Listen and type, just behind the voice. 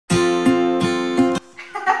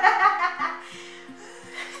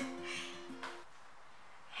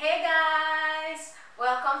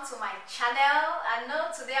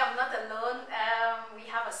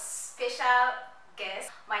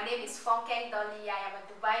name is Fonkeng Dolly. I am a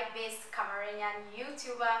Dubai-based Cameroonian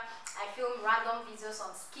YouTuber. I film random videos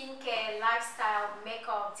on skincare, lifestyle,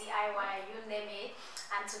 makeup, DIY, you name it.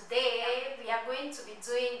 And today we are going to be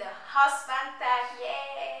doing the husband tag.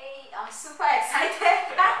 Yay! I'm super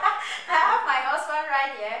excited. I have my husband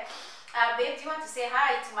right here. Babe, do you want to say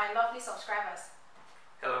hi to my lovely subscribers?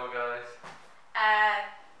 Hello guys.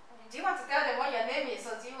 Do you want to tell them what your name is,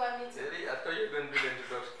 or do you want me to? Really? I thought you were going to do the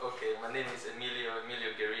introduction. Okay, my name is Emilio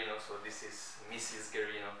Guerrino, so this is Mrs.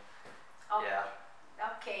 Guerrino. Oh, yeah.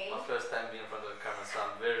 Okay. My first time being in front of the camera, so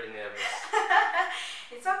I'm very nervous.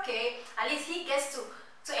 It's okay. At least he gets to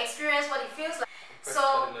experience what it feels like.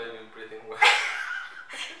 So I'm not even breathing well.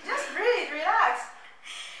 Just breathe, relax.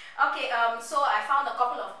 Okay, so I found a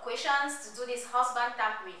couple of questions to do this husband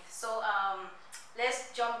tag with. So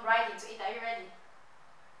let's jump right into it. Are you ready?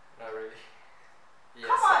 Not really. Yes,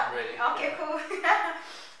 Come on. I'm ready. Okay, cool.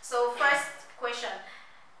 So first question,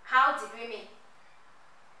 how did we meet?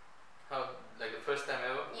 How, like the first time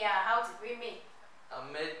ever? Yeah, how did we meet? I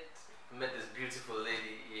met this beautiful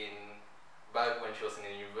lady back when she was in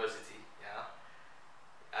the university, yeah,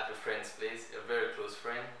 at a friend's place, a very close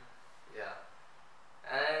friend, yeah.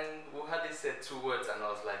 And we hardly said 2 words, and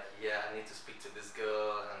I was like, yeah, I need to speak to this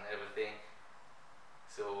girl and everything.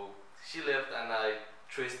 So she left, and I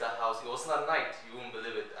traced her house. It was not night, you won't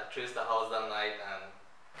believe it. I traced her house that night, and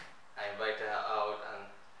I invited her out,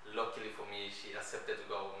 and luckily for me, she accepted to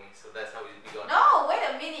go out with me. So that's how it began. No, wait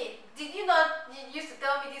a minute. Did you not? You used to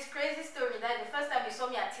tell me this crazy story that the first time you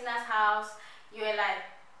saw me at Tina's house, you were like,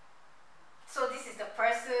 so this is the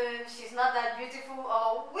person, she's not that beautiful,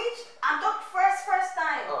 or which? I'm talking first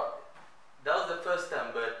time. Oh, that was the first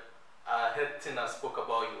time, but I heard Tina spoke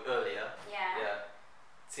about you earlier. Yeah. Yeah.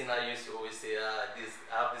 Tina used to always say, I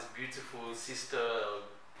have this beautiful sister,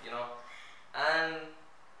 you know. And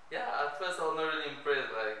yeah, at first I was not really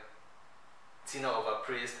impressed, like Tina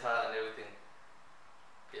overpraised her and everything.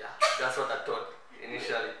 Yeah, that's what I thought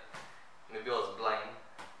initially. Maybe I was blind.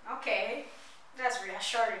 Okay, that's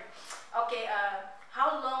reassuring. Okay,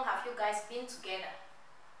 how long have you guys been together?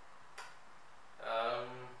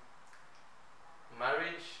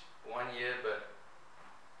 Marriage, 1 year, but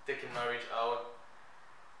taking marriage out,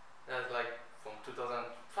 that's like from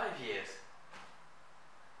 2005 years.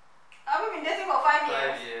 Have we been dating for 5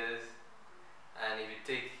 years? 5 years. And if you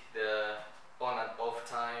take the on and off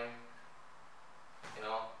time, you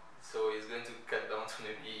know, so it's going to cut down to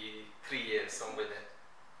maybe 3 years, somewhere there.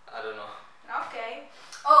 I don't know. Okay.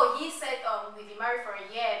 Oh, he said we've been married for a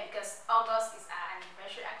year because August is our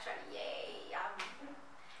anniversary actually. Yay.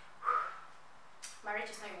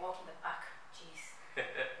 Marriage is not a walk in the park. Jeez.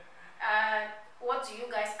 What do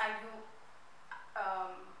you guys argue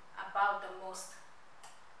about the most?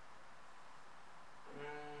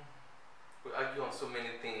 We argue on so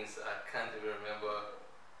many things, I can't even remember.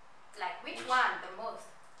 Like which one the most?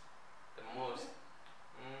 The most?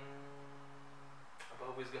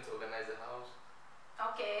 About who's going to organize the house.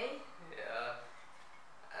 Okay. Yeah.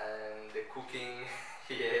 And the cooking,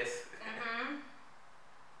 yes.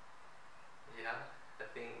 Yeah, I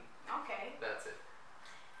think. Okay. That's it.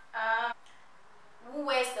 Who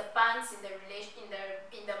wears the pants in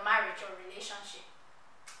the marriage or relationship?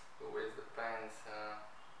 Who wears the pants?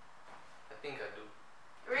 I think I do.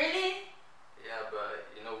 Really? Yeah, but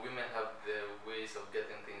you know, women have their ways of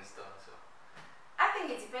getting things done, so. I think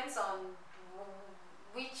it depends on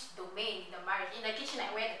which domain in the marriage. In the kitchen,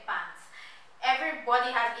 I wear the pants.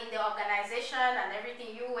 Everybody has in the organization and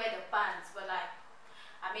everything, you wear the pants, but like,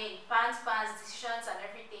 I mean, pants, decisions and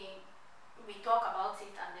everything, we talk about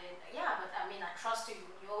it, and then, yeah, but I mean, I trust you,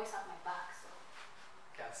 you always have my back, so.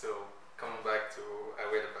 Yeah, so, coming back to, I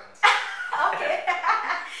wear the pants. Okay.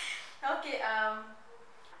 Okay,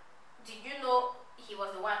 did you know he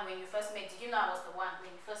was the one when you first met? Did you know I was the one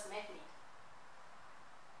when you first met me?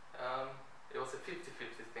 It was a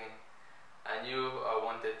 50-50 thing. I knew I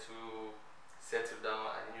wanted to settle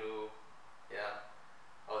down. I knew, yeah,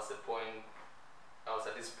 I was at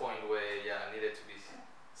this point where, yeah, I needed to be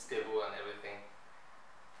stable and everything.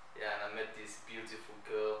 Yeah, and I met this beautiful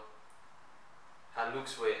girl. Her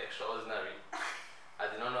looks were extraordinary.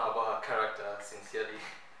 I did not know about her character, sincerely.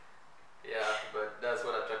 Yeah, but that's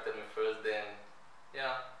what attracted me first. Then,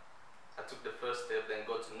 yeah, I took the first step, then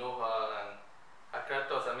got to know her, and her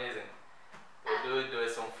character was amazing. Although there were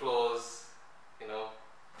some flaws, you know,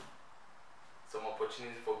 some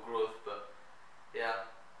opportunities for growth, but yeah.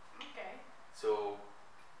 Okay. So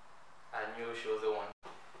I knew she was the one.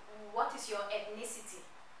 What is your ethnicity?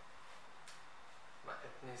 My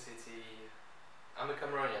ethnicity, I'm a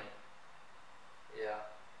Cameroonian. Yeah,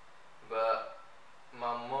 but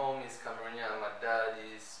my mom is Cameroonian and my dad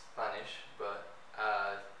is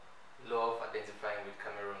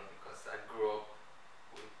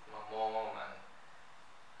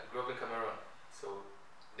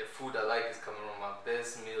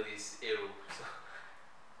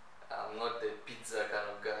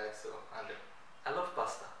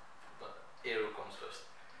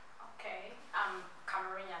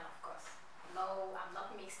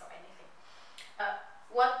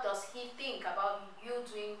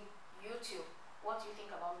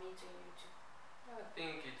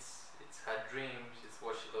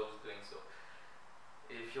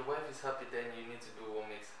wife is happy, then you need to do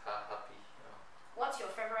what makes her happy. What's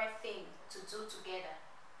your favorite thing to do together?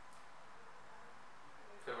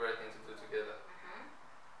 Favorite thing to do together?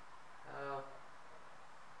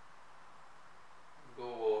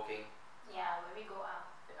 Go walking. Yeah, when we go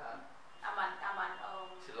out. Yeah.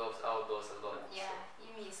 She loves outdoors a lot. Yeah, so.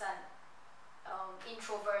 He is an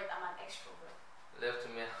introvert. I'm an extrovert. Left to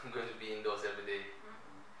me, I'm going to be indoors every day.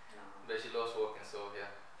 No. But she loves walking, so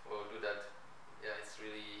yeah, we'll do that. Yeah, it's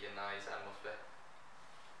really a nice atmosphere.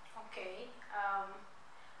 Okay.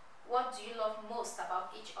 What do you love most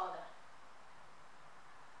about each other?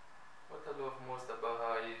 What I love most about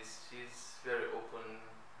her is she's very open,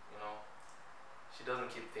 you know. She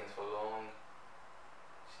doesn't keep things for long.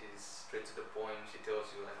 She's straight to the point. She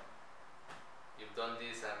tells you, like, you've done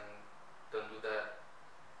this and don't do that.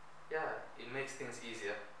 Yeah, it makes things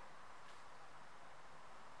easier.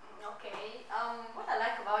 Okay. What I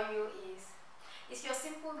like about you is it's your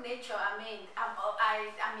simple nature. I mean,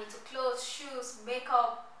 I'm into clothes, shoes,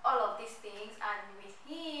 makeup, all of these things, and with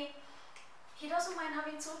him, he doesn't mind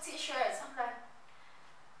having 2 t-shirts. I'm like,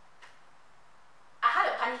 I had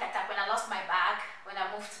a panic attack when I lost my bag when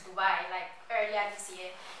I moved to Dubai, like earlier this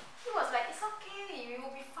year. He was like, it's okay, you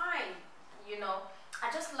will be fine, you know.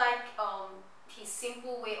 I just like his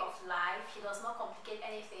simple way of life. He does not complicate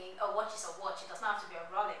anything. A watch is a watch. It does not have to be a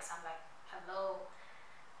Rolex. I'm like, hello.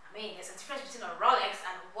 I mean, there's a difference between a Rolex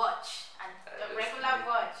and a watch and a regular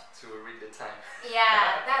watch. To read the time.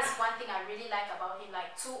 Yeah, that's one thing I really like about him.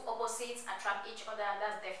 Like, 2 opposites attract each other.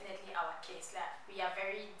 That's definitely our case. Like, we are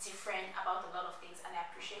very different about a lot of things, and I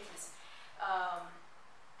appreciate his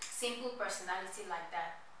simple personality like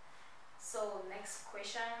that. So, next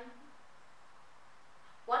question.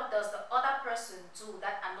 What does the other person do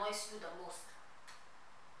that annoys you the most?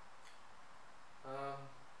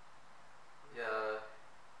 Yeah,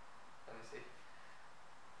 let me see.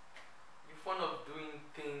 You're fond of doing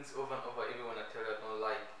things over and over even when I tell you I don't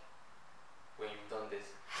like when you've done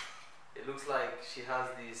this. It looks like she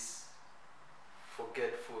has this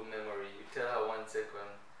forgetful memory. You tell her 1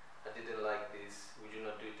 second, I didn't like this, would you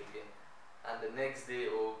not do it again? And the next day,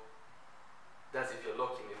 or that's if you're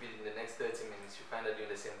lucky, maybe in the next 30 minutes you find her doing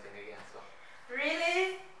the same thing again. So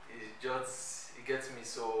really? it gets me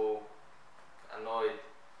so annoyed.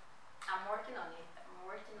 I'm working on it. I'm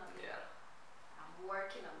working on it. Yeah. I'm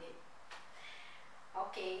working on it.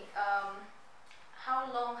 Okay. How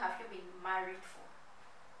long have you been married for?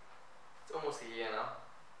 It's almost a year now.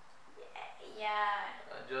 Yeah.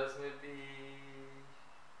 Just maybe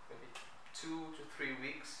 2 to 3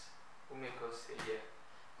 weeks will make us a year.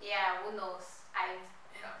 Yeah, who knows? I'm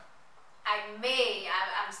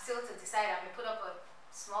still to decide. I may put up a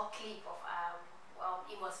small clip of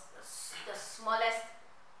it was the smallest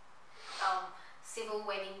civil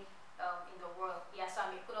wedding in the world. Yeah, so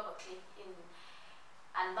I may put up a clip in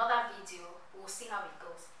another video. We'll see how it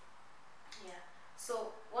goes. Yeah.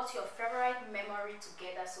 So, what's your favorite memory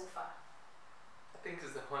together so far? I think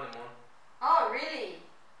it's the honeymoon. Oh, really?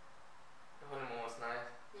 The honeymoon was nice.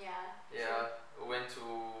 Yeah. Yeah, we went to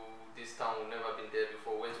this town, we've never been there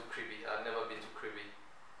before. We went to Kribi. I'd never been to Kribi.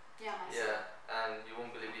 Yeah, myself. Yeah, and you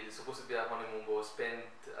won't believe it. It's supposed to be a honeymoon, but we spent,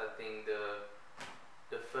 I think, the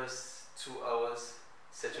first 2 hours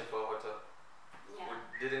searching for a hotel. Yeah.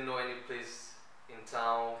 We didn't know any place in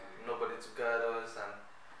town, nobody to guide us, and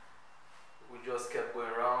we just kept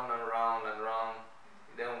going round and round and round.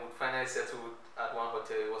 Then we finally settled at one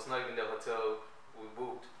hotel. It was not even the hotel we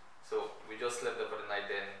booked, so we just slept there for the night.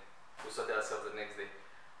 Then we sorted ourselves the next day.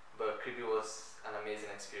 But Kribi was an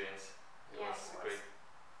amazing experience. It was great.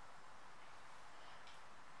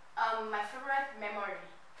 My favorite memory,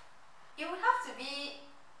 it would have to be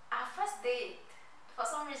our first date. For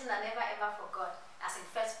some reason, I never ever forgot. As in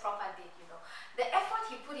first proper date, you know, the effort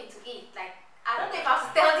he put into it. Like, I don't know if I have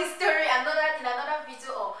to tell this story in another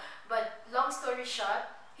video, but long story short,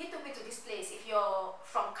 he took me to this place. If you're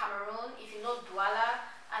from Cameroon, if you know Douala,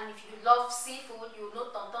 and if you love seafood, you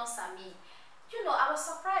know Tonton Sami. You know, I was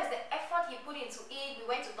surprised the effort he put into it. We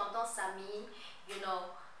went to Tonton Sami, you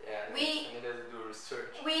know. Yeah, I needed to do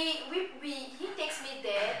research. He takes me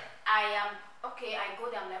there. I go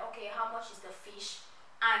there. I'm like, okay, how much is the fish?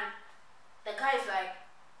 And the guy is like,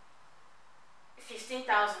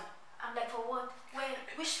 15,000. I'm like, for what? Where?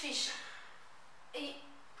 Which fish?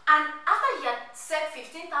 And after he had said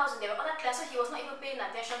 15,000, there were other clients, so he was not even paying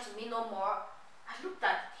attention to me no more. I looked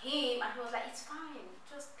at him and he was like, it's fine,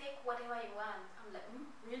 just take whatever you want. I'm like,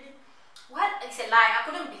 really? Well, it's a lie. I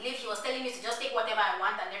couldn't believe he was telling me to just take whatever I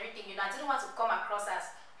want and everything. You know, I didn't want to come across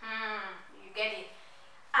as, you get it.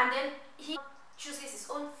 And then he chooses his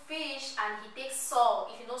own fish and he takes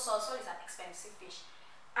salt. If you know salt, salt is an expensive fish.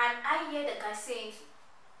 And I hear the guy saying,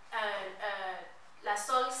 la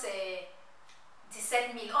sol c'est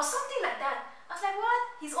 17,000 or something like that. I was like, what?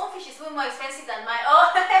 His own fish is way more expensive than mine. Oh,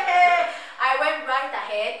 I went right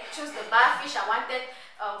ahead, chose the bad fish I wanted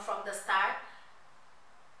from the start.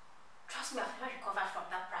 Trust me, I've never recovered from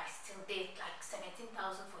that price till date. Like 17,000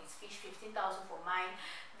 for his fish, 15,000 for mine.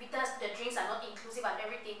 Because the drinks are not inclusive and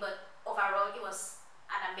everything, but overall it was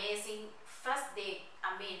an amazing first day.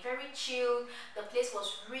 I mean, very chilled. The place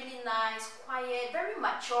was really nice, quiet, very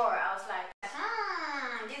mature. I was like,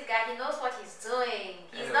 this guy, he knows what he's doing.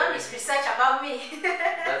 He's done his research about me.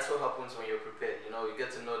 That's what happens when you're prepared. You know, you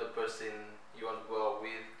get to know the person you want to go out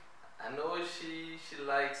with. I know she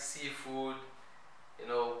likes seafood. You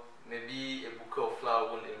know, maybe a bouquet of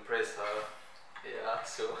flowers won't impress her. Yeah,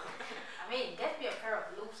 so. I mean, get me a pair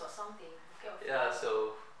of loops or something. Yeah,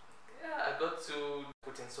 so yeah, I got to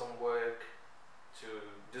put in some work to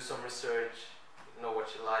do some research, know what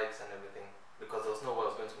she likes and everything, because there was no way I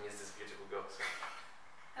was going to miss this beautiful girl. So,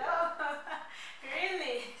 yeah. Oh,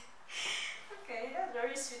 really? Okay, that's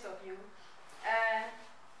very sweet of you.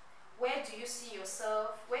 Where do you see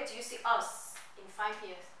yourself? Where do you see us in 5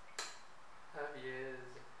 years? 5 years.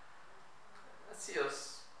 I see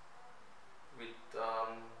us with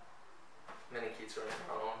many kids running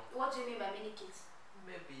around. What do you mean by many kids?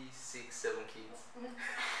 Maybe 6, 7 kids.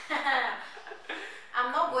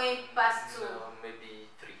 I'm not going past 2. No, maybe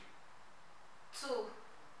 3. 2.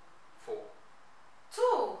 4.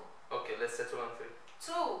 2. Okay, let's settle on 3.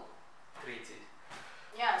 2. 3 it is.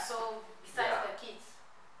 Yeah, so besides the kids.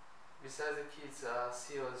 Besides the kids, I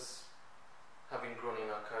see us having grown in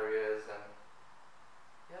our careers and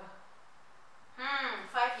yeah.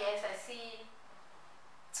 5 years, I see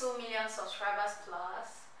 2 million subscribers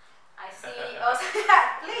plus. I see us.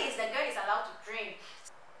 Please, the girl is allowed to dream.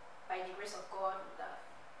 By the grace of God,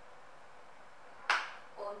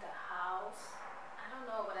 own the house. I don't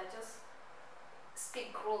know, but I just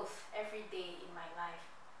speak growth every day in my life.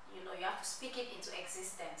 You know, you have to speak it into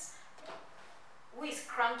existence. Who is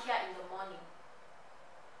crankier in the morning?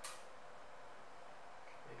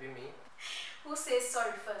 Maybe me. Who says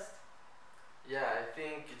sorry first? Yeah, I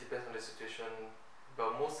think it depends on the situation,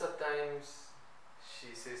 but most of the times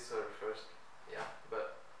she says sorry first. Yeah,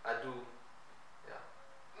 but I do. Yeah.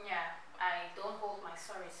 Yeah, I don't hold my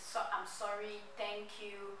sorries. So I'm sorry, thank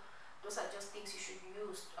you. Those are just things you should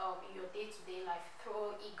use in your day-to-day life.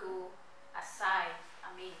 Throw ego aside. I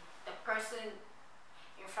mean, the person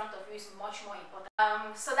in front of you is much more important.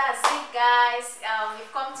 So that's it, guys. We've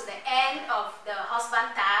come to the end of the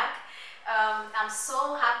husband tag. I'm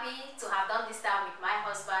so happy to have done this time with my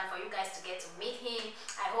husband, for you guys to get to meet him.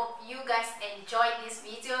 I hope you guys enjoyed this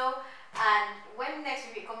video. And when next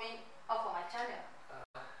will be coming up on my channel?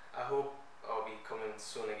 I hope I'll be coming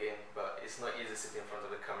soon again, but it's not easy sitting in front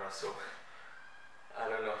of the camera, so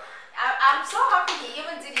I don't know. I'm so happy he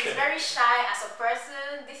even did. He's very shy as a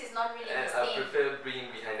person. This is not really his I thing. prefer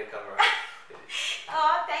being behind the camera.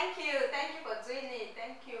 Oh, thank you for doing it.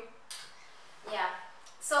 Thank you. Yeah,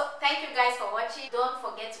 so thank you guys for watching. Don't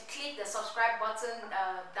forget to click the subscribe button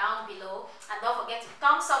down below, and don't forget to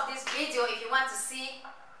thumbs up this video if you want to see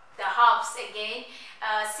the hops again.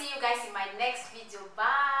 See you guys in my next video.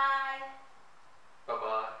 Bye. Bye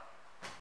bye.